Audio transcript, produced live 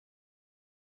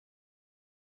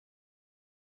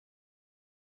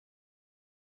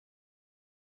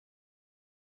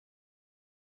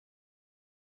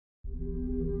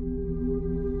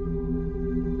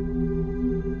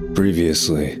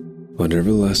Previously, on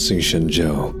Everlasting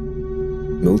Shenjiu,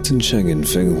 Milton, Cheng, and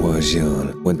Fenghua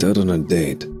Jian went out on a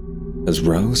date, as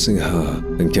Rao Singha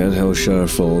and Cat Hellshire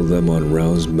followed them on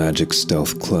Rao's magic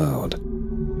stealth cloud.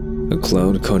 A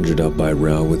cloud conjured up by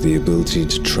Rao with the ability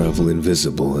to travel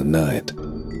invisible at night.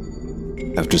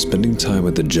 After spending time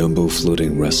at the Jumbo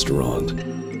Floating Restaurant,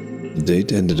 the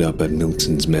date ended up at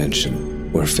Milton's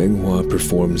mansion, where Fenghua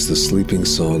performs the sleeping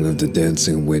song of the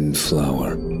dancing wind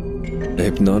flower. A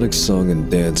hypnotic song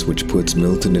and dance which puts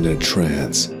Milton in a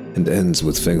trance and ends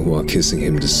with Fenghua kissing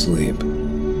him to sleep.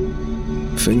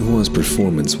 Fenghua's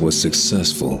performance was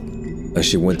successful, as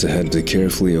she went ahead to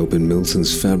carefully open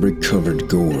Milton's fabric-covered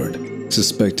gourd,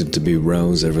 suspected to be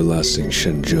Rao's Everlasting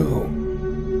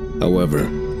Shenjiu. However,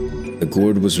 the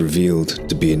gourd was revealed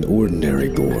to be an ordinary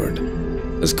gourd,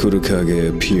 as Kurokage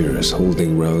appears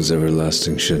holding Rao's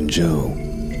Everlasting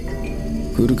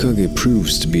Shenjiu. Kurokage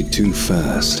proves to be too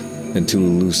fast and too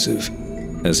elusive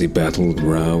as he battled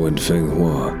Rao and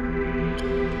Fenghua.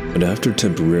 But after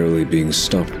temporarily being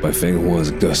stopped by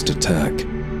Fenghua's gust attack,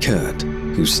 Cat,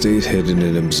 who stayed hidden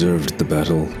and observed the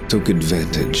battle, took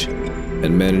advantage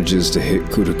and manages to hit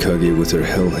Kurokage with her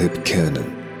Hell Hip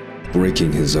cannon,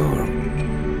 breaking his arm.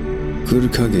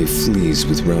 Kurokage flees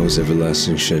with Rao's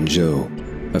Everlasting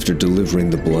Shenjiu after delivering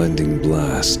the blinding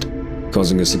blast,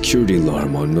 causing a security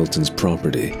alarm on Milton's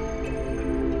property.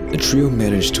 The trio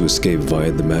managed to escape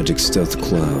via the magic stealth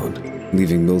cloud,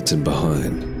 leaving Milton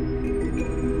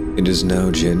behind. It is now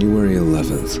January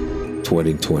 11th,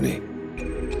 2020.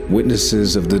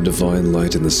 Witnesses of the divine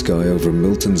light in the sky over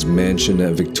Milton's mansion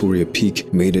at Victoria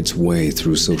Peak made its way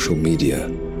through social media.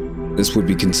 This would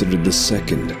be considered the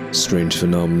second strange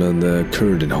phenomenon that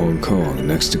occurred in Hong Kong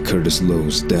next to Curtis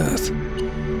Lowe's death.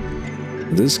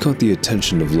 This caught the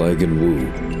attention of Ligon Wu,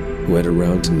 who at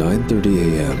around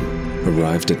 9:30 a.m.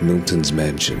 arrived at Milton's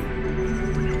mansion.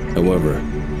 However,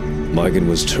 Ligon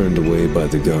was turned away by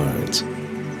the guards.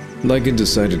 Ligon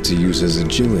decided to use his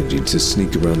agility to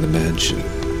sneak around the mansion.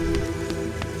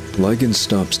 Ligon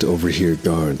stops to overhear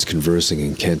guards conversing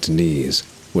in Cantonese,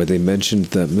 where they mentioned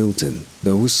that Milton,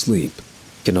 though asleep,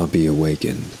 cannot be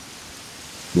awakened.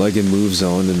 Ligon moves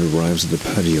on and arrives at the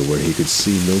patio where he could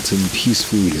see Milton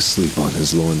peacefully asleep on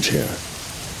his lawn chair.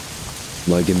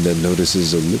 Ligon then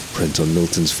notices a lip print on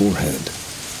Milton's forehead.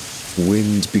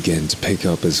 Wind began to pick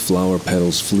up as flower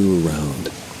petals flew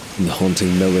around, and the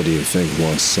haunting melody of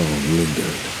Fenghua's song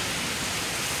lingered.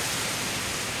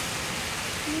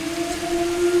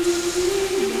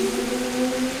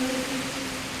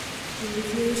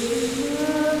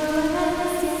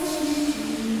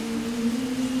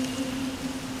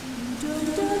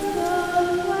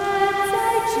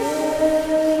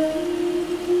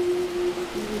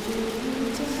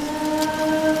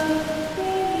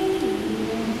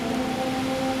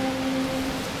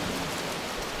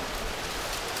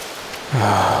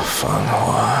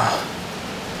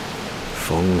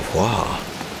 Fenghua.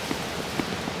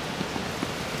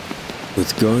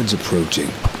 With guards approaching,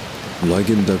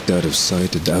 Ligon ducked out of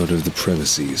sight and out of the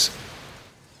premises.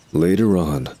 Later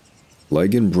on,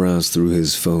 Ligon browsed through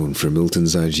his phone for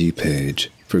Milton's IG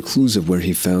page for clues of where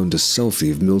he found a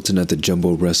selfie of Milton at the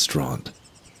Jumbo restaurant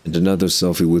and another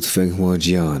selfie with Fenghua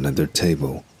Jian at their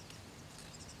table.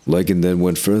 Ligon then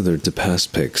went further to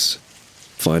past pics,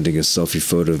 finding a selfie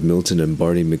photo of Milton and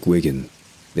Barty McGuigan,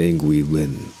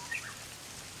 NGUYEN.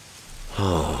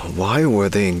 Oh, why were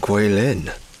they in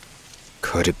NGUYEN?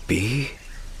 Could it be?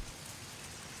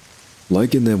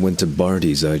 Ligon then went to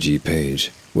Barty's IG page,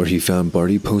 where he found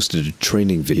Barty posted a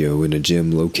training video in a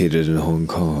gym located in Hong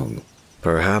Kong.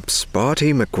 Perhaps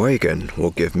Barty McGuigan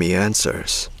will give me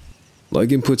answers.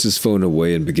 Ligon puts his phone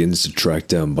away and begins to track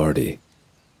down Barty.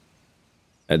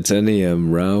 At 10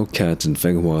 a.m., Rao, Cat, and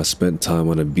Fenghua spent time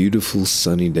on a beautiful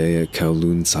sunny day at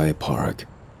Kowloon Tsai Park.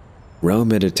 Rao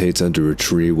meditates under a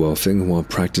tree while Fenghua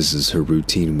practices her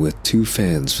routine with 2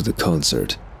 fans for the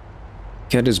concert.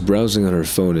 Cat is browsing on her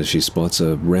phone as she spots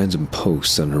a random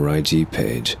post on her IG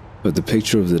page of the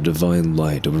picture of the divine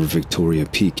light over Victoria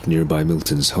Peak nearby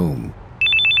Milton's home.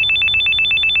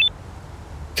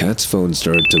 Cat's phone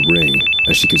started to ring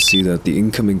as she could see that the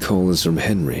incoming call is from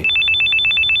Henry.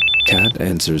 Cat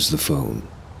answers the phone.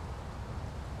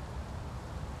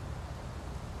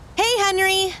 Hey,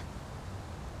 Henry!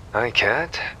 Hi,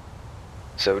 Cat.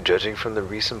 So, judging from the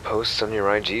recent posts on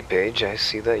your IG page, I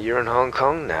see that you're in Hong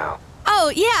Kong now. Oh,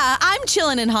 yeah, I'm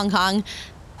chilling in Hong Kong.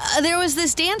 There was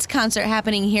this dance concert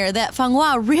happening here that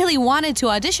Fenghua really wanted to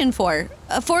audition for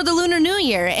the Lunar New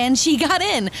Year, and she got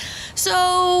in.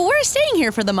 So, we're staying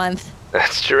here for the month.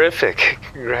 That's terrific.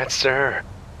 Congrats to her.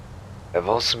 I've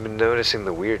also been noticing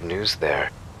the weird news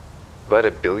there. About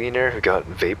a billionaire who got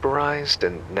vaporized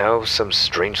and now some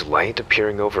strange light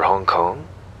appearing over Hong Kong?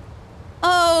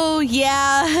 Oh,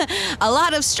 yeah. A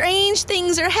lot of strange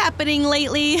things are happening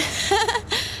lately.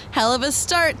 Hell of a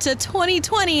start to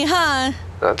 2020, huh?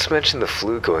 Not to mention the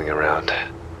flu going around.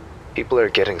 People are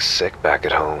getting sick back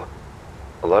at home.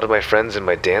 A lot of my friends in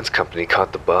my dance company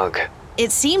caught the bug.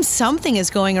 It seems something is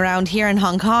going around here in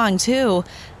Hong Kong, too.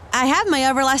 I have my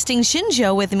Everlasting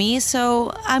Shenjiu with me,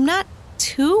 so I'm not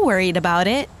too worried about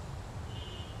it.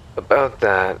 About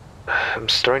that, I'm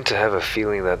starting to have a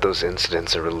feeling that those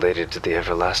incidents are related to the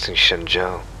Everlasting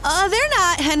Shenjiu. They're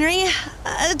not, Henry.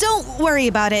 Don't worry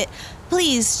about it.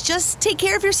 Please, just take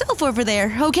care of yourself over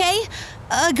there, okay?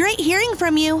 Great hearing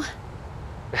from you.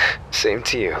 Same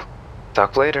to you.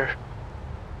 Talk later.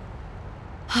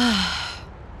 Hey,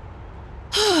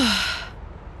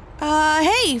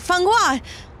 Fenghua.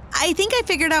 I think I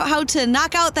figured out how to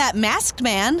knock out that masked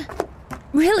man.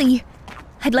 Really?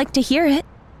 I'd like to hear it.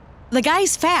 The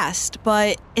guy's fast,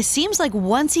 but it seems like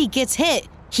once he gets hit,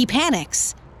 he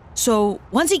panics. So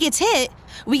once he gets hit,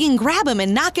 we can grab him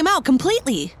and knock him out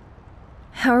completely.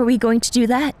 How are we going to do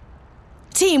that?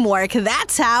 Teamwork,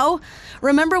 that's how.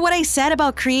 Remember what I said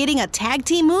about creating a tag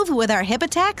team move with our hip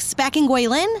attacks back in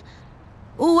Guilin?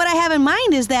 What I have in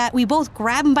mind is that we both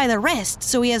grab him by the wrist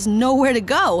so he has nowhere to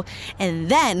go, and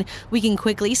then we can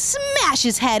quickly smash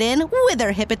his head in with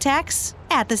our hip attacks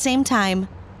at the same time.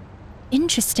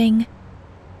 Interesting.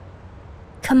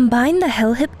 Combine the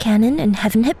Hell Hip Cannon and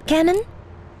Heaven Hip Cannon?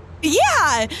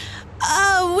 Yeah!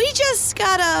 We just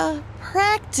gotta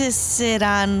practice it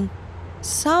on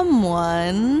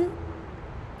someone.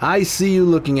 I see you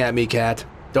looking at me, Kat.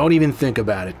 Don't even think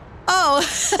about it. Oh,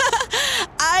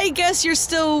 I guess you're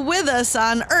still with us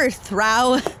on Earth,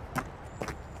 Rao.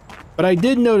 But I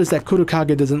did notice that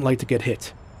Kurokage doesn't like to get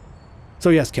hit. So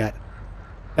yes, Kat,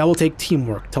 that will take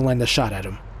teamwork to land a shot at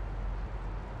him.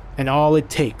 And all it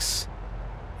takes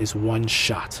is one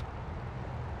shot.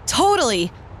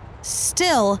 Totally.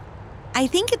 Still, I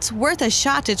think it's worth a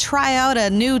shot to try out a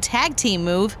new tag team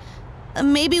move.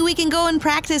 Maybe we can go and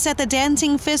practice at the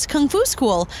Dancing Fist Kung Fu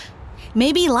School.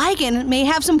 Maybe Ligon may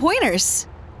have some pointers.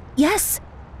 Yes,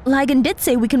 Ligon did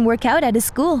say we can work out at his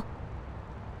school.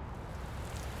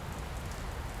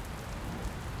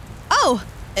 Oh,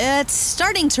 it's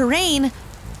starting to rain.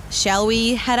 Shall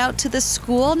we head out to the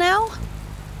school now?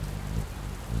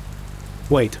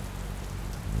 Wait.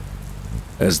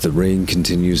 As the rain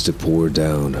continues to pour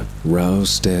down, Rao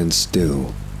stands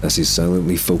still as he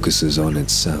silently focuses on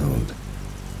its sound.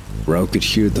 Rao could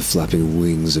hear the flapping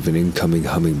wings of an incoming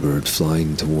hummingbird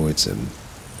flying towards him.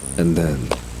 And then,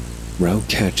 Rao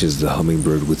catches the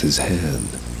hummingbird with his hand.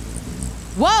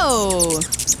 Whoa!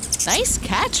 Nice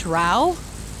catch, Rao.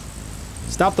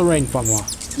 Stop the rain,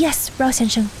 Fenghua. Yes, Rao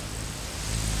Singha.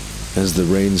 As the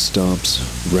rain stops,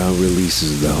 Rao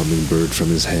releases the hummingbird from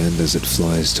his hand as it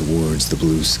flies towards the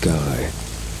blue sky.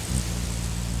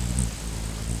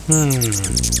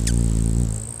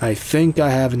 I think I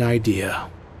have an idea.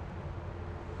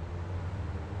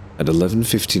 At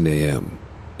 11:15 a.m.,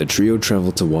 the trio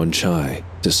travel to Wanchai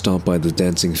to stop by the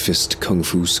Dancing Fist Kung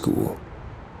Fu School.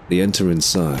 They enter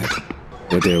inside,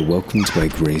 where they are welcomed by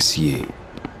Grace Yi.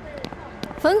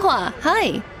 Fenghua,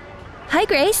 hi. Hi,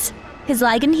 Grace. Is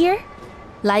Ligon here?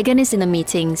 Ligon is in a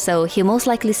meeting, so he'll most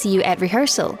likely see you at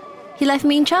rehearsal. He left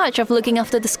me in charge of looking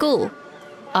after the school.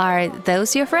 Are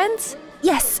those your friends?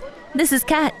 Yes, this is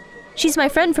Kat. She's my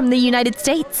friend from the United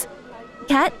States.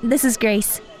 Kat, this is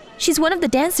Grace. She's one of the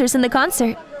dancers in the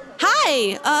concert.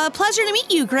 Hi, pleasure to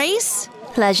meet you, Grace.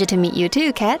 Pleasure to meet you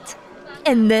too, Kat.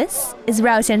 And this is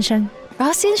Rao Singha.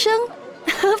 Rao Singha?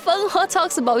 Fenghua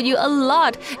talks about you a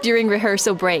lot during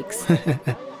rehearsal breaks.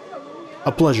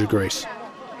 A pleasure, Grace.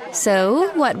 So,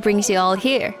 what brings you all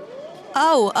here?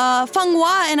 Oh,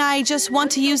 Fenghua and I just want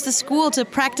to use the school to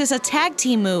practice a tag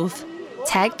team move.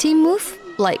 Tag team move?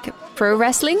 Like pro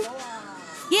wrestling?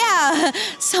 Yeah,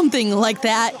 something like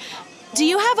that. Do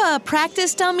you have a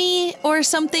practice dummy or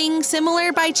something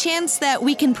similar by chance that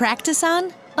we can practice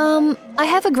on? I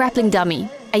have a grappling dummy.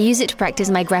 I use it to practice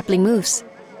my grappling moves.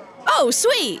 Oh,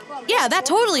 sweet. Yeah, that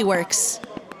totally works.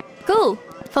 Cool.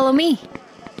 Follow me.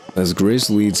 As Grace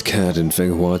leads Kat and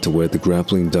Fenghua to where the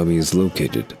grappling dummy is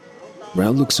located, Rao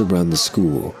looks around the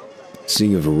school,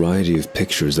 seeing a variety of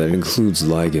pictures that includes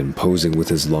Ligon posing with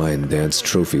his lion dance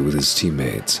trophy with his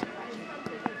teammates.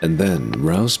 And then,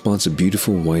 Rao spots a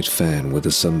beautiful white fan with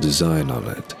a sun design on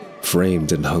it,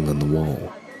 framed and hung on the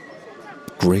wall.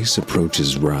 Grace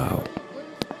approaches Rao.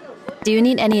 Do you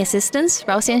need any assistance,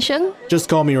 Rao Singha? Just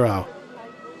call me Rao.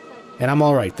 And I'm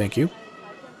alright, thank you.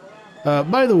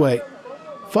 By the way,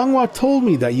 Fenghua told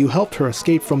me that you helped her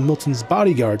escape from Milton's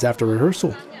bodyguards after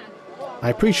rehearsal. I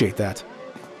appreciate that.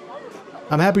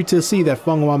 I'm happy to see that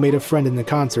Fenghua made a friend in the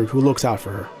concert who looks out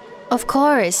for her. Of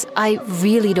course, I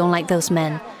really don't like those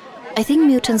men. I think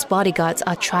Milton's bodyguards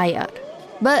are triad.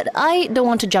 But I don't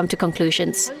want to jump to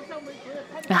conclusions.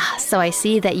 So I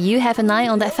see that you have an eye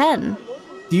on that fan.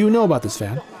 Do you know about this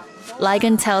fan?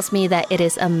 Ligon tells me that it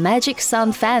is a magic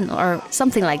sound fan or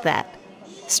something like that.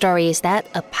 Story is that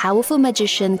a powerful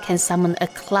magician can summon a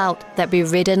cloud that be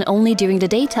ridden only during the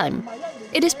daytime.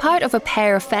 It is part of a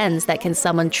pair of fans that can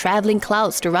summon traveling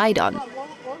clouds to ride on.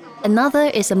 Another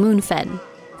is a moon fan.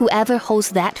 Whoever holds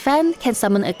that fan can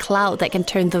summon a cloud that can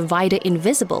turn the rider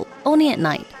invisible, only at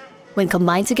night. When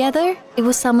combined together, it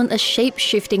will summon a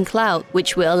shape-shifting cloud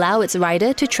which will allow its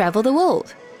rider to travel the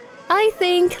world. I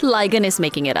think Ligon is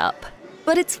making it up.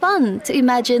 But it's fun to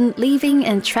imagine leaving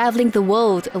and traveling the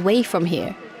world away from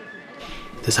here.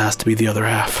 This has to be the other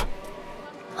half.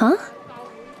 Huh?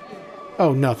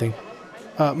 Oh, nothing.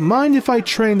 Mind if I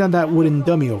trained on that wooden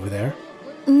dummy over there?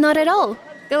 Not at all.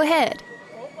 Go ahead.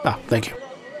 Ah, thank you.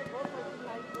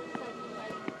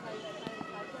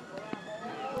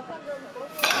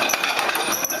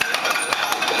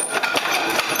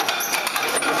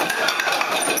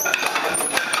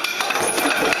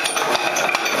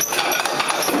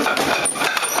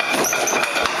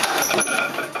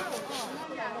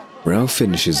 Rao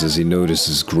finishes as he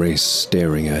notices Grace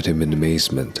staring at him in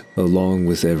amazement, along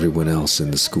with everyone else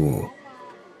in the school.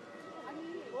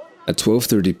 At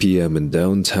 12:30 p.m. in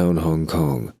downtown Hong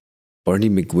Kong, Barty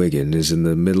McGuigan is in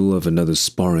the middle of another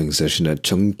sparring session at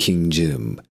Chungking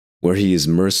Gym, where he is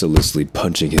mercilessly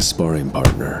punching his sparring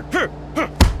partner.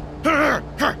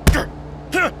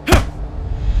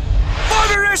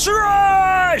 Motherless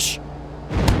Rush!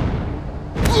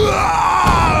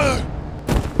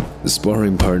 The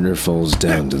sparring partner falls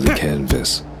down to the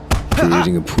canvas,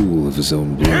 creating a pool of his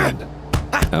own blood.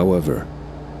 However,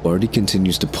 Barty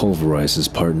continues to pulverize his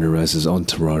partner as his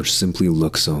entourage simply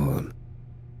looks on.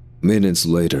 Minutes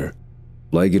later,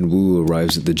 Ligon Wu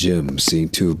arrives at the gym, seeing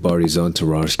two of Barty's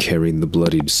entourage carrying the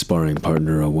bloodied sparring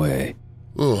partner away.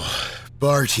 Oh,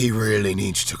 Barty really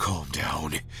needs to calm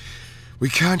down. We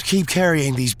can't keep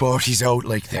carrying these Bartys out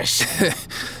like this.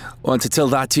 Want to tell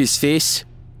that to his face?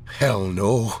 Hell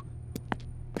no.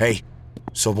 Hey,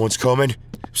 someone's coming.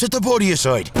 Set the body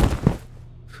aside.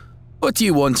 What do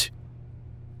you want?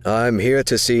 I'm here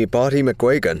to see Barty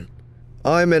McGuigan.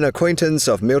 I'm an acquaintance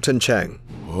of Milton Cheng.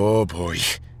 Oh boy.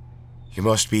 You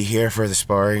must be here for the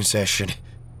sparring session.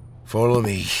 Follow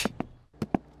me.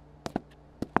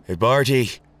 Hey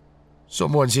Barty,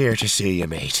 someone's here to see you,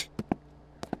 mate.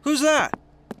 Who's that?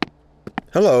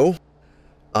 Hello.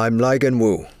 I'm Ligon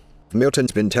Wu.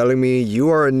 Milton's been telling me you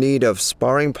are in need of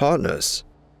sparring partners.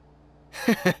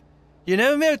 You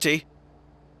know Milty?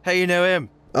 How you know him?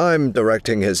 I'm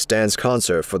directing his dance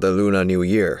concert for the Lunar New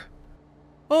Year.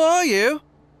 Oh, are you?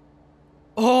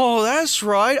 Oh, that's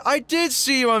right. I did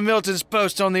see you on Milton's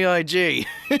post on the IG.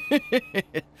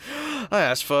 I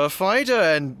asked for a fighter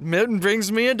and Milton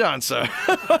brings me a dancer.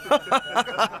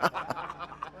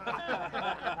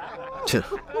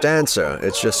 Dancer,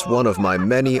 it's just one of my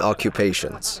many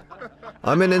occupations.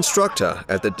 I'm an instructor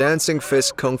at the Dancing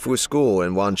Fist Kung Fu School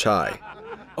in Wan Chai.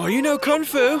 Oh, you know Kung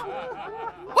Fu?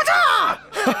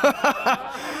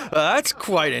 That's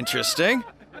quite interesting.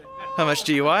 How much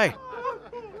do you weigh?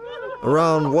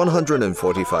 Around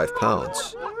 145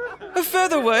 pounds. A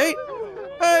featherweight?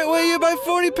 I weigh you by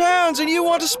 40 pounds and you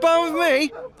want to spar with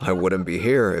me? I wouldn't be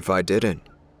here if I didn't.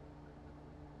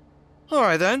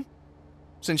 Alright then.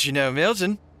 Since you know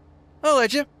Milton, I'll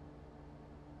let you.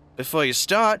 Before you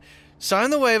start, sign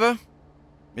the waiver.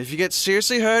 If you get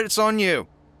seriously hurt, it's on you.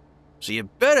 So you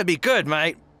better be good,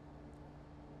 mate.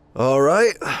 All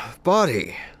right,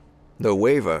 Barty. The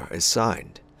waiver is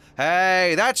signed.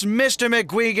 Hey, that's Mr.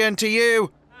 McGuigan to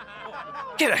you.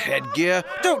 Get a headgear.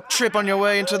 Don't trip on your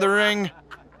way into the ring.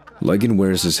 Ligon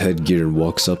wears his headgear and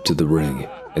walks up to the ring,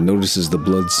 and notices the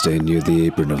blood stain near the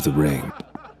apron of the ring.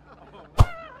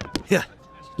 Yeah.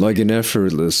 Ligon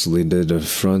effortlessly did a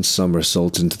front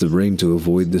somersault into the ring to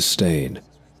avoid the stain.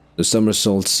 The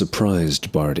somersault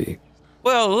surprised Barty.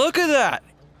 Well, look at that.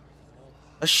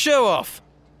 A show-off.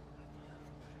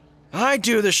 I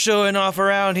do the showing off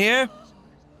around here.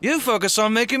 You focus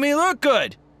on making me look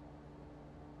good.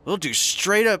 We'll do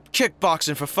straight-up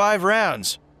kickboxing for 5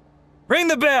 rounds. Ring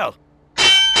the bell!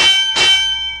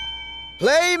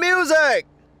 Play music!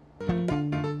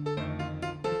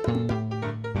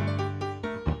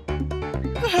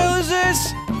 The hell is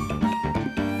this?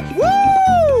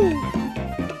 Woo!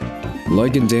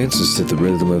 Ligon dances to the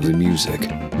rhythm of the music,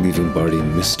 leaving Barty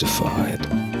mystified.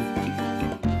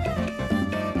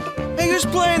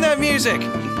 music!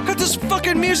 Cut this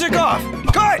fucking music off!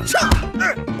 Cut!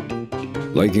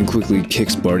 Ligon quickly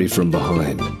kicks Barty from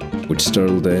behind, which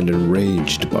startled and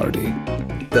enraged Barty.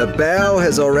 The bell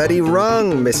has already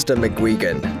rung, Mr.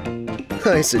 McGuigan.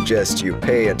 I suggest you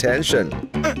pay attention.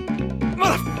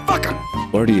 Motherfucker!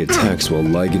 Barty attacks while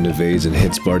Ligon evades and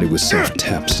hits Barty with soft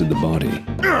taps to the body.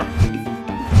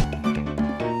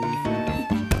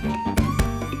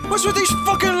 What's with these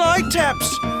fucking light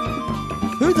taps?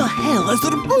 Who the hell has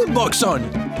got a boombox on?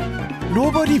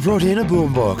 Nobody brought in a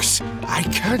boombox. I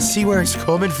can't see where it's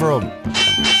coming from.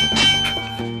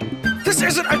 This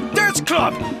isn't a dance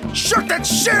club! Shut that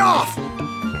shit off!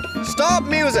 Stop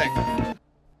music!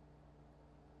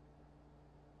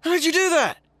 How did you do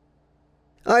that?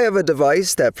 I have a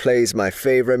device that plays my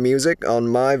favorite music on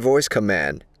my voice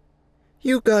command.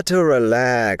 You got to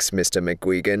relax, Mr.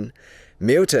 McGuigan.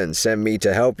 Milton sent me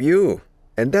to help you,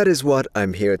 and that is what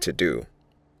I'm here to do.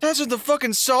 That's with the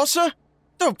fucking salsa?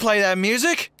 Don't play that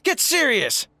music! Get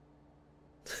serious!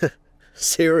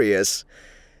 Serious?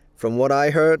 From what I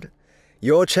heard,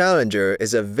 your challenger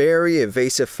is a very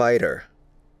evasive fighter.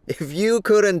 If you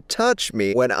couldn't touch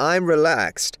me when I'm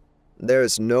relaxed,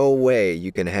 there's no way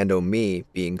you can handle me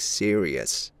being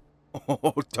serious.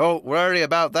 Oh, don't worry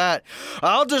about that.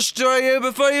 I'll destroy you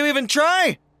before you even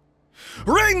try!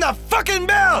 Ring the fucking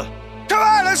bell! Come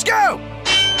on, let's go!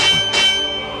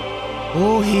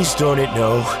 Oh, he's done it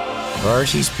now.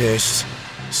 Barty's pissed.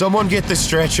 Someone get the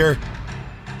stretcher.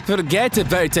 Forget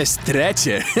about a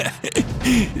stretcher.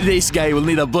 This guy will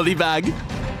need a bully bag.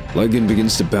 Ligon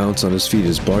begins to bounce on his feet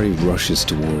as Barty rushes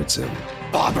towards him.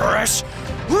 Barbarous!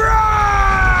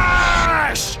 Rush!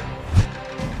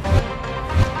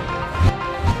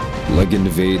 Ligon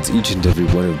evades each and every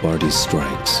one of Barty's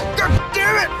strikes. God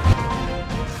damn it!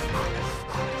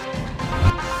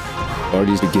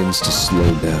 Barty begins to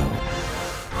slow down.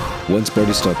 Once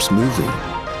Barty stops moving,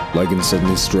 Ligon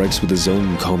suddenly strikes with his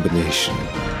own combination.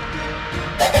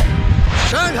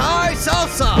 Shanghai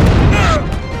Salsa!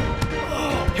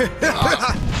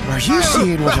 Are you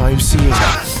seeing what I'm seeing?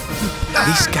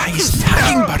 This guy is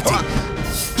tagging Barty.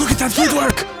 Look at that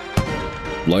footwork.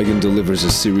 Ligon delivers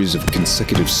a series of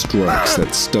consecutive strikes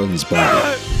that stuns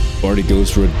Barty. Barty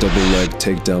goes for a double leg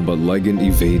takedown, but Ligon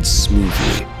evades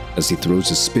smoothly as he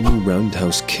throws a spinning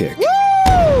roundhouse kick,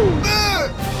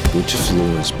 which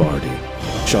floors Barty,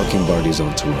 shocking Barty's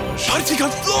entourage. Barty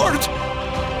got floored.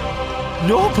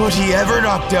 Nobody ever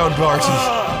knocked down Barty.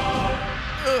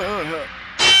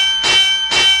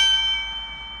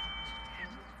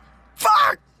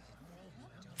 Fuck!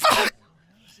 Fuck!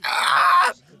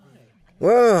 Ah!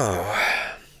 Whoa.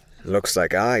 Looks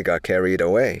like I got carried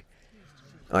away.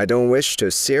 I don't wish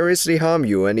to seriously harm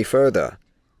you any further.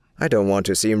 I don't want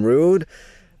to seem rude,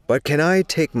 but can I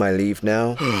take my leave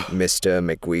now, Mr.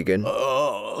 McGuigan?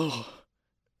 Oh.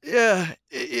 Yeah,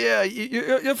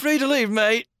 you're free to leave,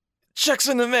 mate. Check's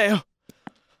in the mail.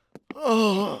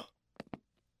 Oh.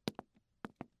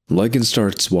 Ligon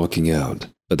starts walking out,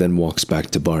 but then walks back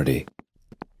to Barty.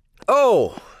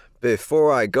 Oh,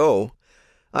 before I go,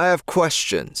 I have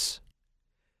questions.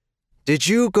 Did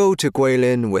you go to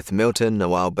Guilin with Milton a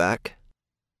while back?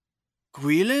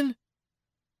 Guilin?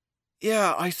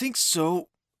 Yeah, I think so.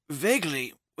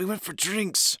 Vaguely. We went for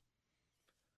drinks.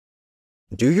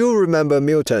 Do you remember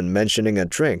Milton mentioning a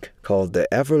drink called the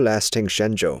Everlasting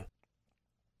Shenjiu?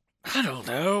 I don't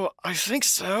know. I think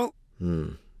so.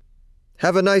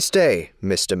 Have a nice day,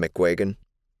 Mr. McGuigan.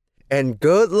 And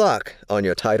good luck on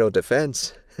your title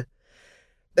defense.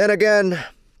 Then again,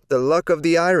 the luck of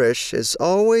the Irish is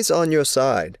always on your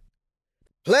side.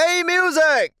 Play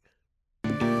music!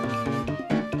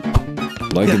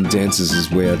 Ligon dances his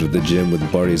way out of the gym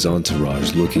with Barty's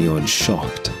entourage looking on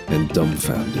shocked and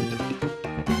dumbfounded.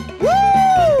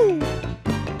 Woo!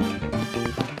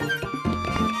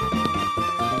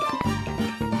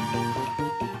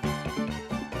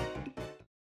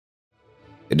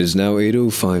 It is now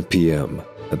 8:05 p.m.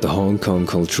 at the Hong Kong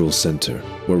Cultural Center,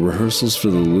 where rehearsals for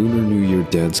the Lunar New Year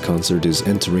dance concert is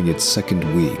entering its second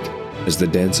week, as the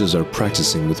dancers are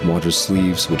practicing with water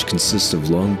sleeves which consist of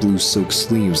long blue silk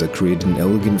sleeves that create an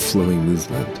elegant flowing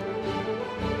movement.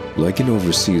 Ligon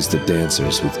oversees the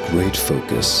dancers with great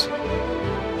focus.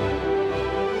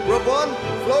 Group 1,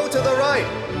 flow to the right.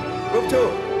 Group 2,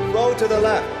 flow to the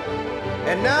left.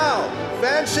 And now,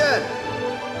 Fanshen.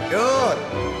 Good.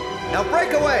 Now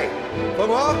break away.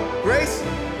 Fenghua, Grace,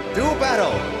 do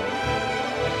battle.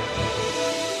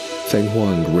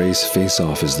 Fenghua and Grace face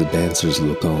off as the dancers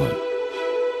look on.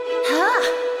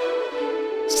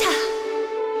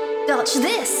 Dodge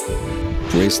this!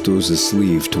 Grace throws a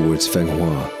sleeve towards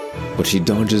Fenghua, but she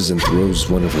dodges and throws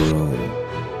one of her own.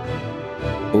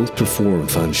 Both perform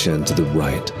Fan Shen to the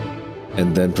right,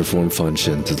 and then perform Fan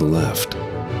Shen to the left.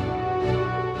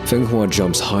 Fenghua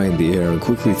jumps high in the air and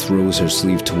quickly throws her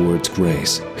sleeve towards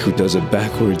Grace, who does a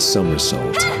backwards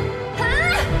somersault.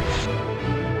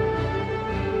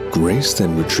 Grace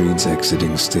then retreats,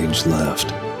 exiting stage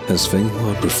left, as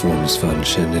Fenghua performs Fan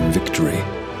Shen in victory,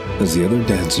 as the other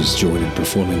dancers join in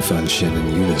performing Fan Shen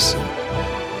in unison.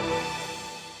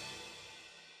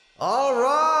 All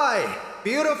right!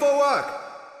 Beautiful work!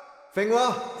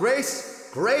 Fenghua, Grace,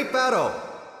 great battle!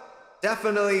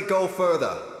 Definitely go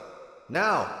further.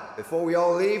 Now, before we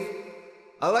all leave,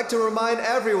 I'd like to remind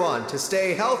everyone to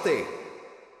stay healthy.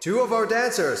 2 of our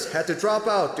dancers had to drop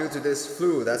out due to this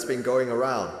flu that's been going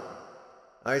around.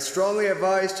 I strongly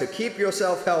advise to keep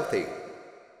yourself healthy.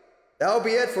 That'll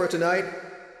be it for tonight.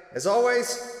 As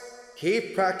always,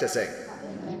 keep practicing.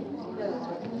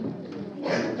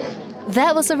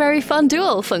 That was a very fun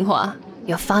duel, Fenghua.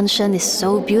 Your Fan Shen is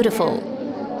so beautiful.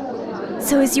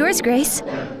 So is yours, Grace.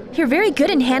 You're very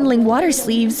good in handling water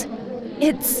sleeves.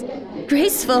 It's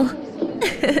graceful.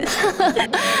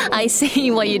 I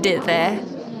see what you did there.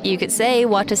 You could say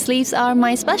water sleeves are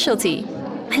my specialty.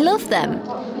 I love them.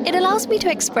 It allows me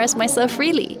to express myself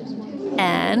freely.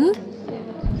 And...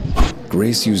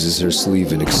 Grace uses her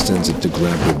sleeve and extends it to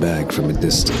grab her bag from a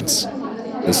distance.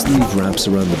 The sleeve wraps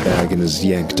around the bag and is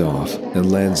yanked off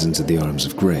and lands into the arms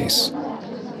of Grace.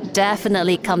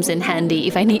 Definitely comes in handy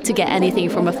if I need to get anything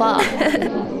from afar.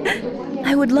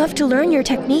 I would love to learn your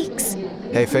techniques.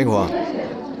 Hey, Fenghua.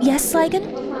 Yes,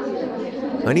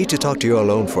 Ligon? I need to talk to you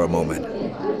alone for a moment.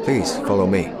 Please, follow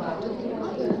me.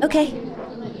 Okay.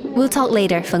 We'll talk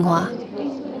later, Fenghua.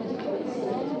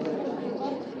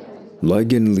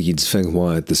 Ligon leads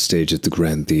Fenghua at the stage at the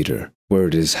Grand Theater, where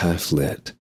it is half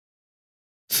lit.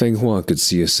 Fenghua could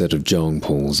see a set of jong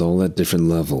poles all at different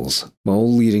levels,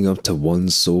 all leading up to one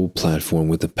sole platform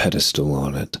with a pedestal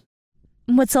on it.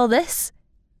 What's all this?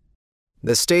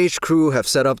 The stage crew have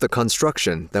set up the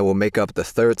construction that will make up the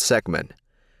 3rd segment,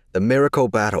 the Miracle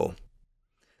Battle.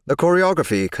 The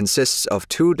choreography consists of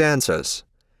 2 dancers,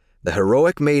 the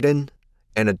heroic maiden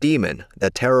and a demon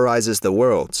that terrorizes the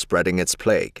world, spreading its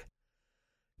plague.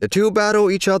 The 2 battle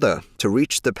each other to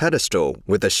reach the pedestal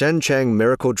with the Shen Cheng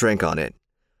miracle drink on it.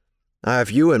 I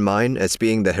have you in mind as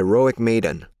being the heroic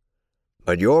maiden,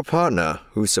 but your partner,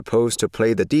 who's supposed to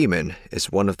play the demon,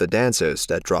 is one of the dancers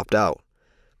that dropped out.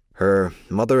 Her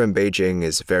mother in Beijing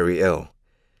is very ill,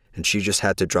 and she just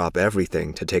had to drop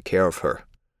everything to take care of her.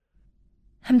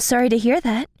 I'm sorry to hear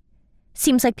that.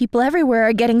 Seems like people everywhere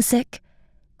are getting sick.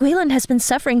 Guilin has been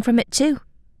suffering from it too.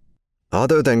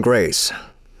 Other than Grace,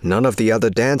 none of the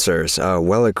other dancers are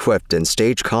well equipped in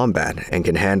stage combat and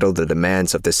can handle the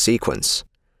demands of this sequence.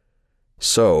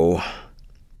 So,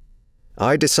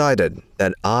 I decided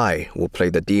that I will play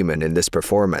the demon in this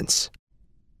performance.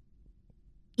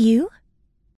 You?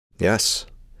 Yes.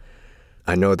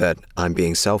 I know that I'm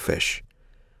being selfish,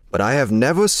 but I have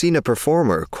never seen a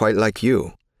performer quite like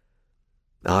you.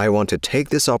 I want to take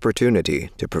this opportunity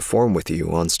to perform with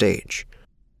you on stage.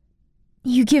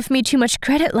 You give me too much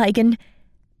credit, Ligon,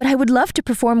 but I would love to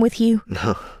perform with you.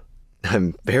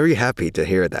 I'm very happy to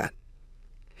hear that.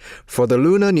 For the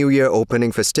Lunar New Year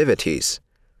opening festivities,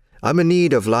 I'm in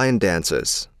need of lion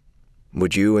dancers.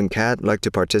 Would you and Kat like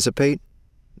to participate?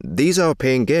 These are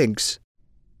paying gigs.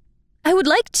 I would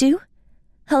like to.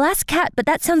 I'll ask Kat, but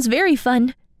that sounds very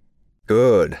fun.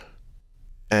 Good.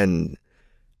 And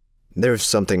there's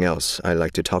something else I'd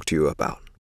like to talk to you about.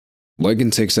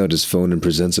 Ligon takes out his phone and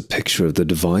presents a picture of the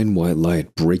divine white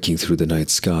light breaking through the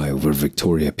night sky over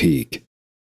Victoria Peak.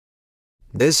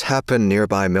 This happened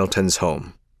nearby Milton's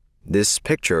home. This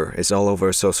picture is all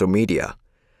over social media.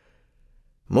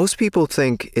 Most people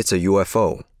think it's a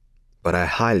UFO, but I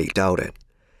highly doubt it.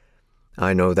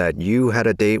 I know that you had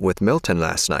a date with Milton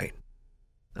last night.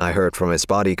 I heard from his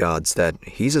bodyguards that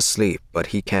he's asleep, but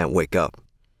he can't wake up.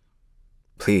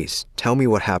 Please, tell me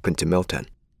what happened to Milton.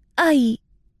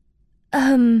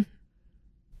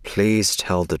 Please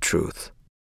tell the truth.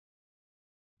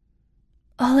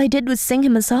 All I did was sing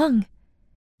him a song.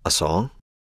 A song?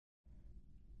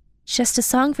 Just a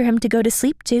song for him to go to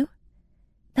sleep to.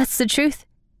 That's the truth.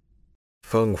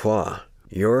 Fenghua,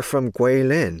 you're from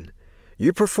Guilin.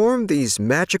 You perform these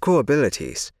magical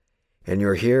abilities, and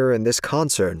you're here in this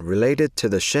concert related to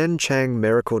the Shen Cheng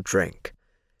miracle drink,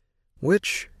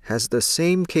 which has the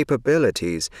same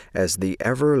capabilities as the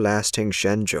Everlasting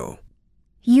Shenjiu.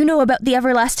 You know about the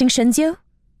Everlasting Shenjiu?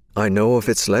 I know of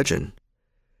its legend.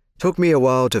 Took me a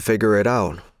while to figure it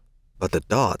out, but the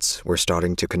dots were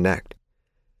starting to connect.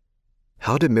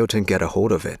 How did Milton get a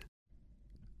hold of it?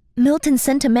 Milton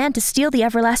sent a man to steal the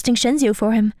Everlasting Shenjiu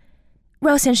for him.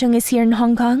 Rao Singha is here in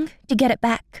Hong Kong to get it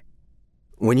back.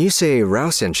 When you say Rao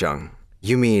Singha,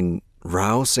 you mean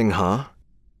Rao Singha?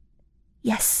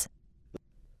 Yes.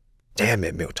 Damn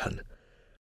it, Milton.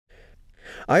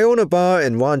 I own a bar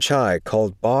in Wan Chai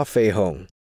called Bar Fei Hong.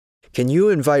 Can you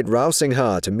invite Rao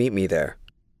Singha to meet me there?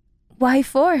 Why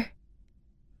for?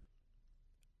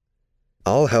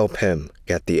 I'll help him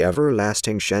get the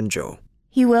Everlasting Shenjiu.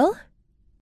 You will?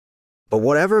 But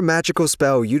whatever magical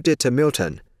spell you did to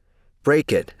Milton,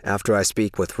 break it after I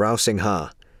speak with Rao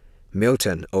Singha.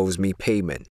 Milton owes me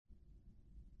payment.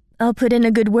 I'll put in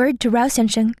a good word to Rao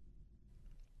Singha.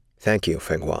 Thank you,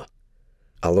 Fenghua.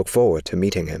 I'll look forward to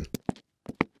meeting him.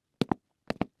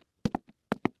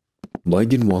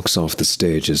 Ligon walks off the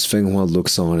stage as Fenghua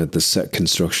looks on at the set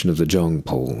construction of the Zhong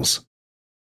poles.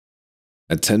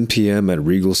 At 10 p.m. at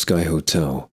Regal Sky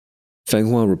Hotel,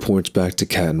 Fenghua reports back to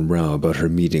Kat and Rao about her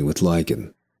meeting with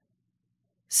Ligon.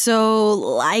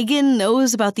 So, Ligon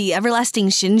knows about the Everlasting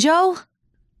Shenjiu?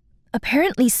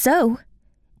 Apparently so.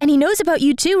 And he knows about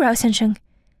you too, Rao Singha.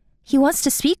 He wants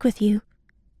to speak with you.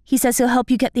 He says he'll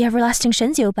help you get the Everlasting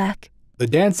Shenjiu back. The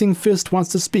Dancing Fist wants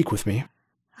to speak with me.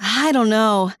 I don't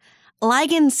know.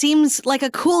 Ligon seems like a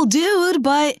cool dude,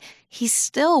 but he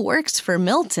still works for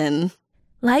Milton.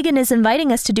 Ligon is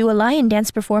inviting us to do a lion dance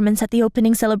performance at the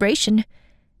opening celebration.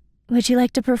 Would you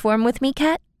like to perform with me,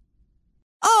 Kat?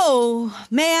 Oh,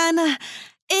 man.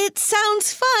 It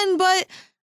sounds fun, but...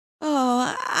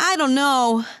 oh, I don't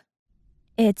know.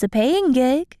 It's a paying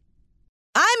gig.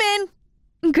 I'm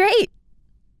in. Great.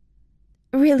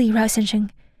 Really, Rao Singha.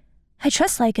 I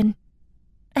trust Ligon.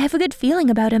 I have a good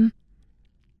feeling about him.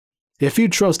 If you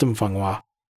trust him, Fenghua,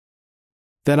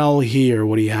 then I'll hear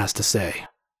what he has to say.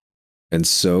 And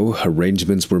so,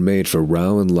 arrangements were made for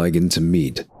Rao and Ligon to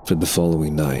meet for the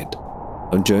following night.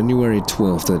 On January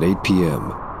 12th at 8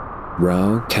 p.m.,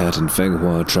 Rao, Kat, and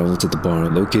Fenghua traveled to the bar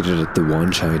located at the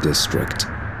Wan Chai district.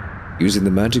 Using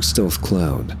the magic stealth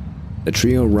cloud, the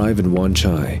trio arrive in Wan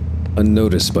Chai,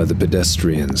 unnoticed by the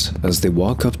pedestrians as they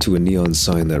walk up to a neon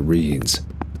sign that reads,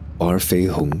 Bar Fei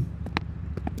Hong.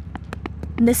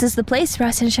 This is the place, Rao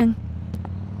Singha.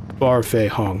 Bar Fei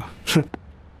Hong.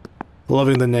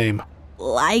 Loving the name.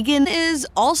 Ligon is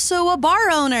also a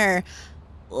bar owner.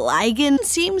 Ligon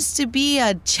seems to be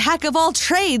a jack of all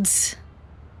trades.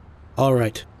 All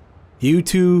right. You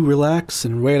two relax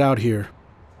and wait out here.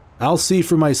 I'll see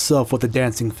for myself what the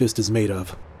Dancing Fist is made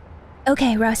of.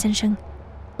 Okay, Rao Singha.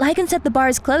 Ligon said the bar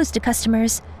is closed to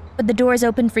customers, but the door is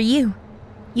open for you.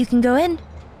 You can go in.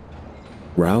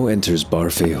 Rao enters Bar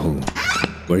Fei Hong,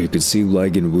 where you can see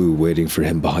Ligon Wu waiting for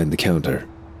him behind the counter.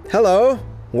 Hello,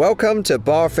 welcome to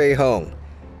Bar Fei Hong.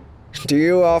 Do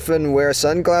you often wear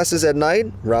sunglasses at night,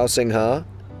 Rao Singha?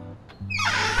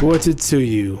 What's it to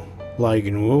you,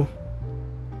 Ligon Wu?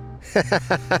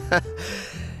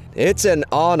 It's an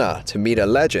honor to meet a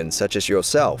legend such as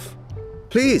yourself.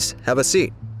 Please, have a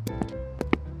seat.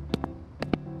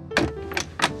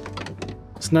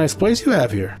 It's a nice place you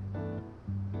have here.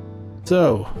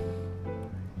 So,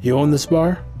 you own this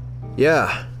bar?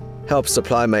 Yeah, helps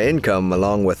supply my income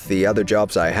along with the other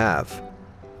jobs I have.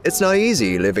 It's not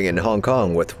easy living in Hong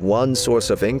Kong with one source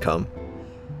of income.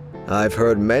 I've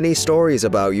heard many stories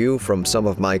about you from some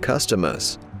of my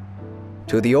customers.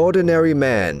 To the ordinary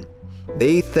man,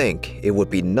 they think it would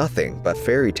be nothing but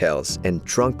fairy tales and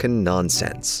drunken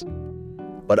nonsense.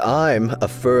 But I'm a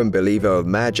firm believer of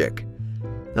magic.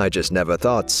 I just never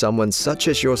thought someone such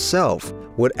as yourself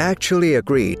would actually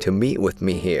agree to meet with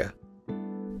me here.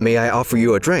 May I offer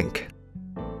you a drink?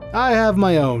 I have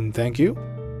my own, thank you.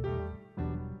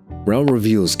 Rao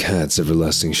reveals Kat's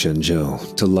Everlasting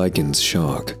Shenjiu to Ligon's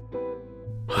shock.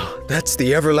 That's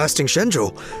the Everlasting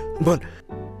Shenjiu, but...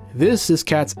 This is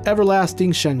Kat's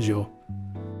Everlasting Shenjiu.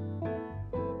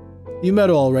 You met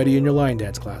her already in your lion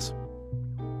dance class.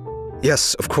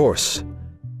 Yes, of course.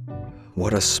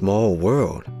 What a small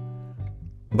world.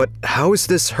 But how is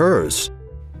this hers?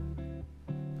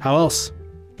 How else?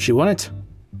 She won it.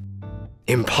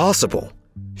 Impossible.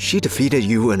 She defeated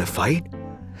you in a fight?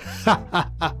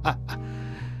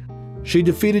 She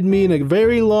defeated me in a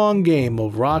very long game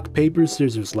of rock, paper,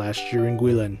 scissors last year in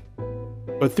NGUYEN.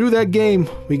 But through that game,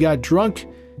 we got drunk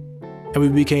and we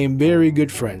became very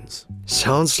good friends.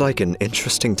 Sounds like an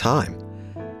interesting time.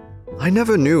 I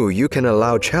never knew you can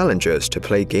allow challengers to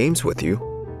play games with you.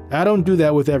 I don't do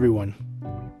that with everyone.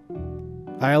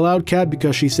 I allowed Kat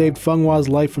because she saved Fenghua's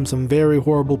life from some very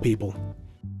horrible people.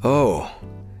 Oh,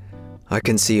 I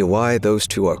can see why those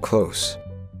two are close.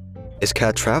 Is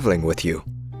Kat traveling with you?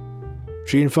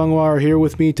 She and Fenghua are here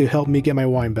with me to help me get my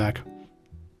wine back.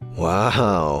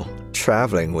 Wow,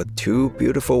 traveling with two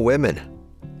beautiful women.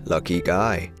 Lucky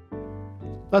guy.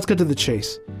 let's get to the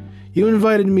chase. You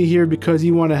invited me here because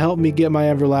you want to help me get my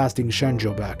Everlasting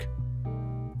Shenjiu back.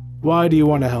 Why do you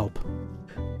want to help?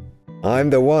 I'm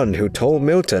the one who told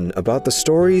Milton about the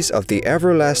stories of the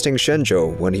Everlasting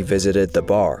Shenjiu when he visited the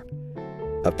bar.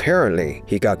 Apparently,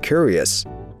 he got curious,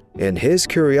 and his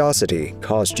curiosity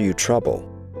caused you trouble.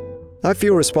 I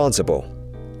feel responsible,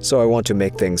 so I want to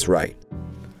make things right.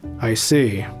 I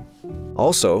see.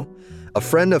 Also, a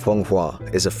friend of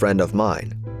Fenghua is a friend of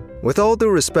mine. With all due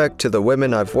respect to the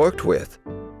women I've worked with,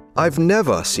 I've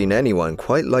never seen anyone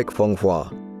quite like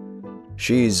Fenghua.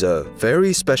 She's a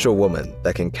very special woman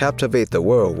that can captivate the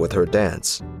world with her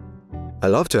dance. I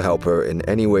love to help her in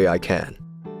any way I can.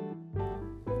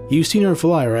 You've seen her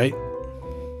fly, right?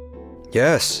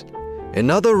 Yes,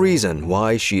 another reason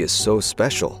why she is so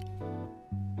special.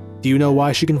 Do you know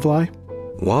why she can fly?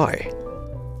 Why?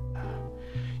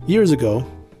 Years ago,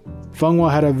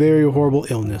 Fenghua had a very horrible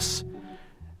illness,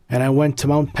 and I went to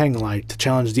Mount Penglai to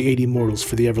challenge the 80 mortals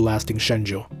for the Everlasting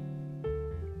Shenjiu.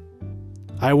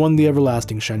 I won the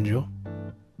Everlasting Shenjiu,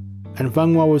 and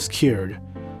Fenghua was cured,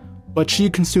 but she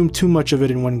consumed too much of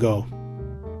it in one go.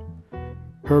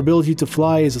 Her ability to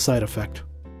fly is a side effect.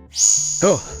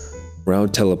 Oh! Rao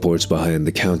teleports behind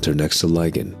the counter next to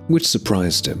Ligon, which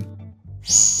surprised him.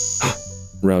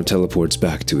 Rao teleports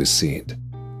back to his seat.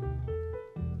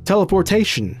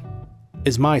 Teleportation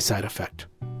is my side effect.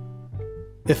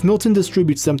 If Milton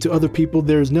distributes them to other people,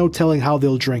 there is no telling how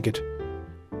they'll drink it.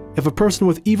 If a person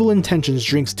with evil intentions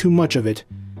drinks too much of it,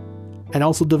 and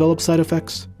also develops side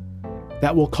effects,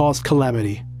 that will cause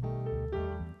calamity.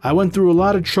 I went through a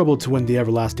lot of trouble to win the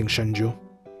Everlasting Shenjiu.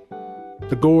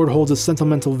 The gourd holds a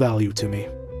sentimental value to me.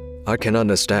 I can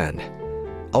understand.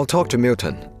 I'll talk to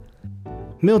Milton.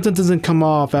 Milton doesn't come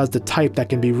off as the type that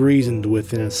can be reasoned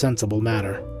with in a sensible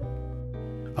manner.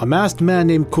 A masked man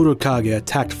named Kurokage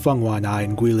attacked Fenghua and I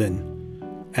in Guilin,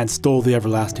 and stole the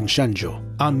Everlasting Shenjiu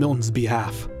on Milton's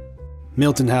behalf.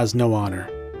 Milton has no honor.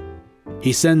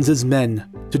 He sends his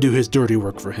men to do his dirty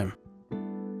work for him.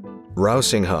 Rao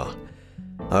Singha.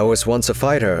 I was once a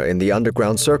fighter in the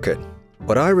underground circuit,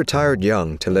 but I retired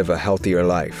young to live a healthier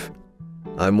life.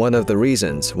 I'm one of the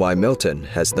reasons why Milton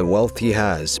has the wealth he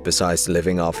has besides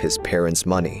living off his parents'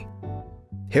 money.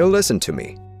 He'll listen to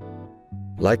me.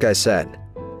 Like I said,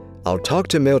 I'll talk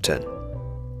to Milton,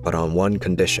 but on one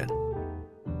condition.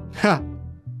 Ha!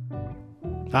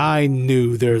 I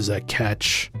knew there's a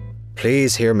catch.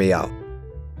 Please hear me out.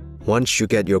 Once you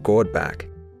get your gourd back,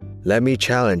 let me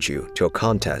challenge you to a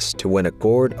contest to win a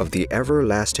gourd of the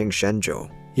Everlasting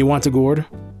Shenjiu. You want a gourd?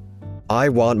 I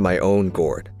want my own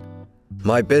gourd.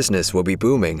 My business will be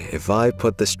booming if I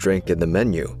put this drink in the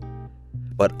menu.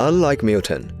 But unlike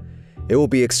Milton, it will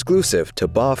be exclusive to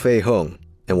Ba Fei Hung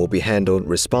and will be handled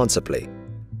responsibly.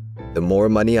 The more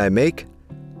money I make,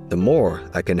 the more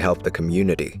I can help the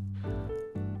community.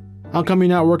 How come you're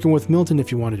not working with Milton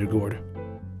if you wanted a gourd?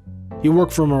 You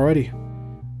work for him already.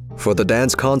 For the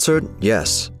dance concert,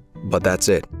 yes, but that's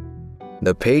it.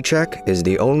 The paycheck is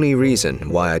the only reason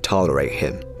why I tolerate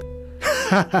him.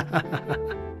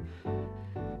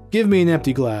 Give me an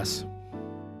empty glass.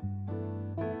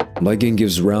 Ligon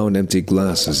gives Rao an empty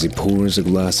glass as he pours a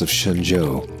glass of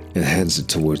Shenjiu and hands it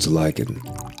towards Ligon.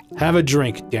 Have a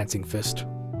drink, Dancing Fist.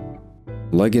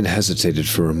 Ligon hesitated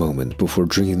for a moment before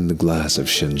drinking the glass of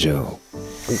Shenjiu.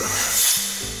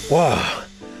 Wow,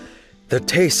 the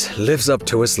taste lives up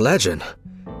to its legend.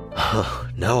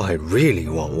 Now I really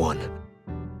want one.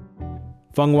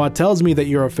 Fenghua tells me that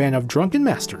you're a fan of Drunken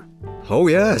Master. Oh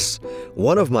yes,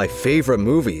 one of my favorite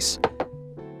movies.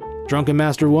 Drunken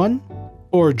Master 1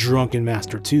 or Drunken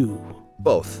Master 2?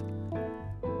 Both.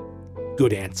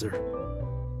 Good answer.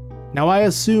 Now I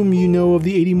assume you know of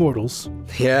the 80 mortals.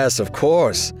 Yes, of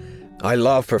course. I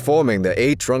love performing the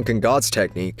 8 Drunken Gods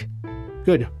technique.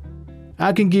 Good.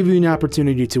 I can give you an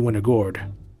opportunity to win a gourd.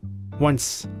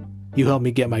 Once you help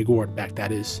me get my gourd back,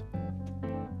 that is.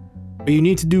 But you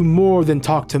need to do more than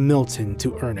talk to Milton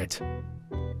to earn it.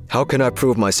 How can I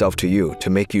prove myself to you to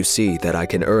make you see that I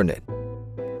can earn it?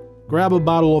 Grab a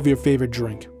bottle of your favorite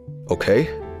drink. Okay.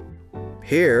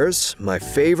 Here's my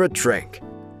favorite drink.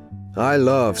 I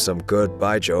love some good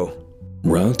baijiu.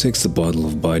 Rao takes the bottle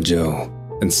of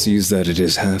baijiu and sees that it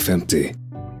is half empty.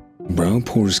 Rao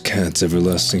pours Cat's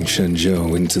Everlasting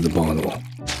Shenjiu into the bottle.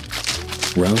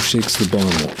 Rao shakes the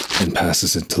bottle and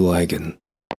passes it to Ligon.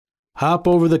 Hop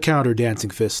over the counter, Dancing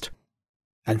Fist,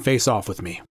 and face off with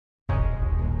me.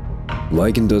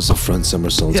 Ligon does a front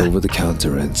somersault over the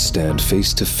counter and stand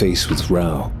face to face with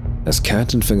Rao as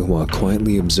Cat and Fenghua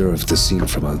quietly observe the scene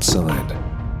from outside.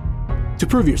 To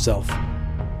prove yourself,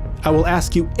 I will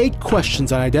ask you 8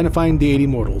 questions on identifying the 80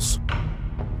 mortals.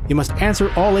 You must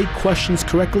answer all 8 questions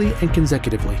correctly and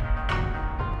consecutively.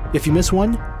 If you miss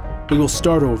one, we will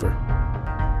start over.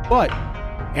 But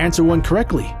answer one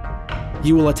correctly.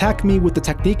 You will attack me with the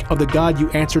technique of the god you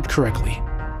answered correctly.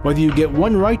 Whether you get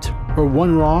one right or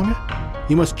one wrong,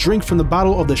 you must drink from the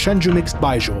bottle of the Shenjiu mixed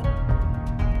baijiu.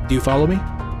 Do you follow me?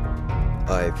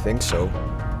 I think so.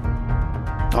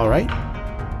 Alright.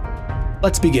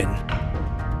 Let's begin.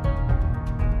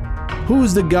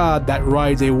 Who's the god that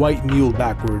rides a white mule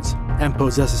backwards and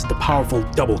possesses the powerful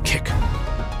double kick?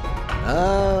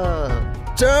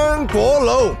 Zheng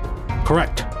Guolou.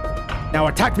 Correct. Now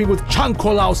attack me with Chang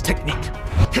Kuo-Lao's technique.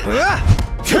 Kick!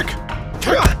 Kick!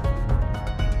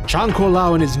 Chang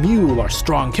Kuo-Lao and his mule are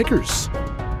strong kickers.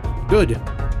 Good.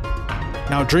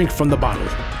 Now drink from the bottle.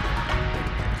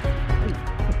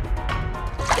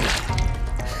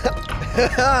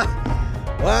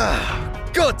 Wow,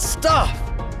 good stuff!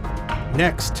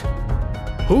 Next,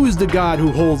 who's the god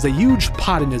who holds a huge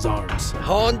pot in his arms?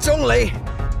 Han Zhongli.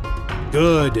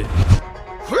 Good.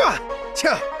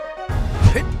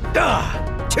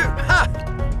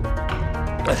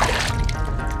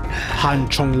 Han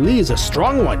Chongli is a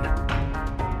strong one.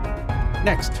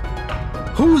 Next,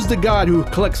 who's the god who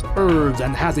collects herbs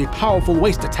and has a powerful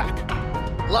waist attack?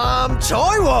 Lam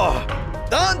Chai Wo.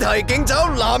 Dan Tai Ging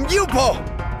Zhou Lam Yu Po.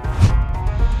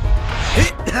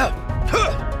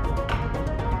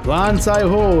 Lan Sai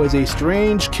Ho is a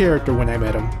strange character when I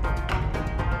met him.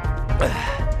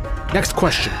 Next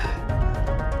question.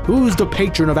 Who's the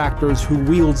patron of actors who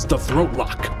wields the throat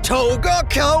lock? Chou Ge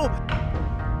Qiao.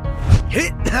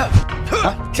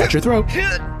 Watch your throat.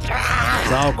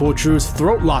 Zhao Guochu's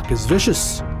throat lock is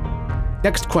vicious.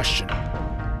 Next question.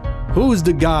 Who's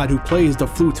the god who plays the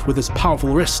flute with his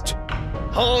powerful wrist?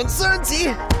 Han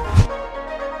Shenji.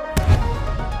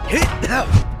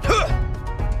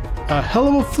 A hell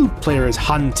of a flute player is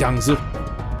Han Jiangzi.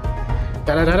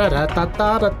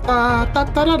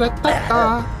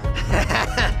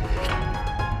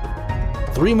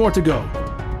 3 more to go.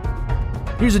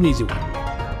 Here's an easy one.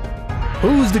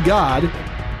 Who's the god,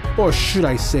 or should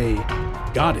I say,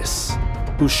 goddess,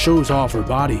 who shows off her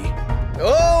body?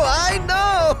 Oh, I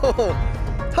know!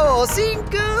 何仙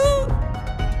姑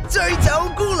醉酒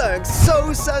姑娘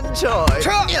掃身材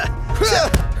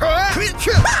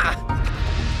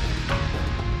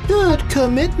Good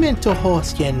commitment to Ho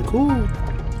Xian Gu.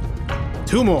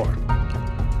 2 more.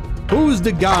 Who's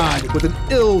the god with an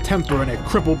ill temper and a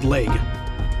crippled leg?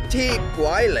 Ti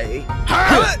Guai Li.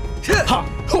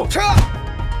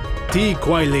 Ti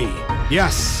Guai Li.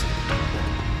 Yes.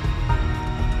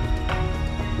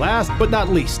 Last but not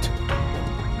least,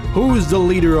 who's the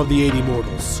leader of the 80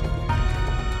 mortals?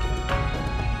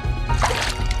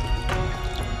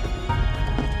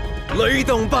 Lü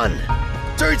Dongban.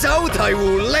 醉酒醍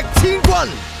醐力千鈞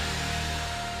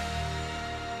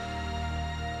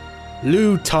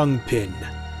Lu Tongpin,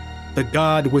 the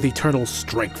god with eternal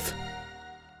strength.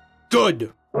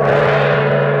 Good.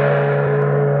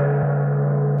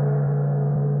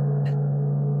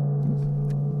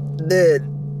 Did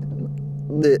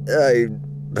I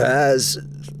pass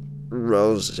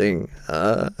Rao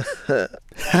Singha?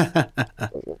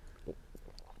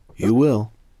 You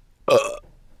will.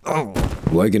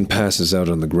 Ligon passes out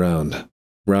on the ground.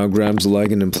 Rao grabs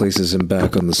Ligon and places him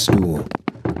back on the stool.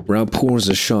 Rao pours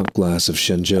a shot glass of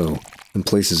Shenjiu and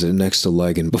places it next to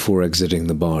Ligon before exiting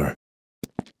the bar.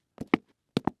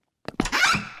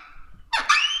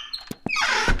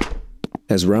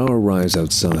 As Rao arrives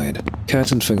outside,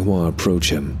 Kat and Fenghua approach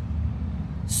him.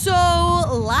 So,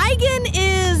 Ligon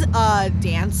is a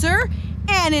dancer,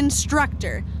 an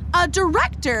instructor, a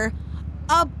director,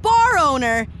 a bar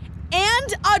owner,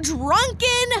 and a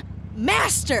drunken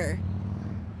master.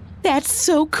 That's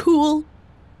so cool.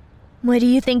 What do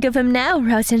you think of him now,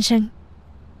 Rao Singha?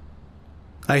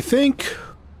 I think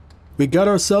we got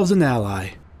ourselves an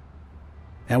ally.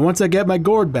 And once I get my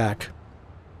gourd back,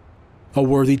 a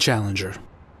worthy challenger.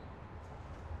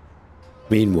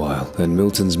 Meanwhile, at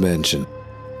Milton's mansion,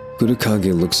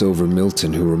 Kurokage looks over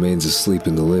Milton, who remains asleep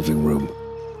in the living room.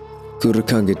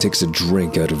 Kurokage takes a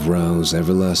drink out of Rao's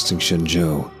Everlasting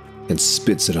Shenjiu and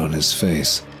spits it on his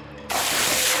face.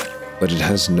 But it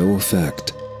has no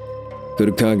effect.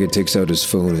 Kurokage takes out his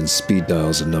phone and speed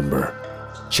dials a number.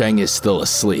 Cheng is still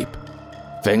asleep.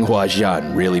 Fenghua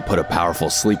Jian really put a powerful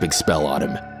sleeping spell on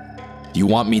him. Do you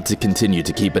want me to continue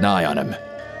to keep an eye on him?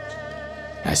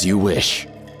 As you wish.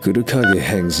 Kurokage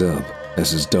hangs up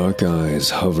as his dark eyes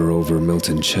hover over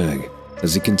Milton Cheng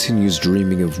as he continues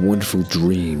dreaming of wonderful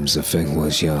dreams of Fenghua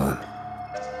Jian.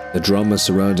 The drama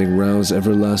surrounding Rao's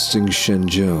Everlasting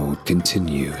Shenjiu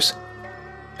continues,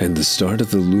 and the start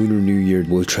of the Lunar New Year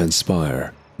will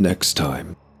transpire Next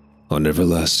time on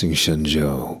Everlasting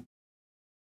Shenjiu.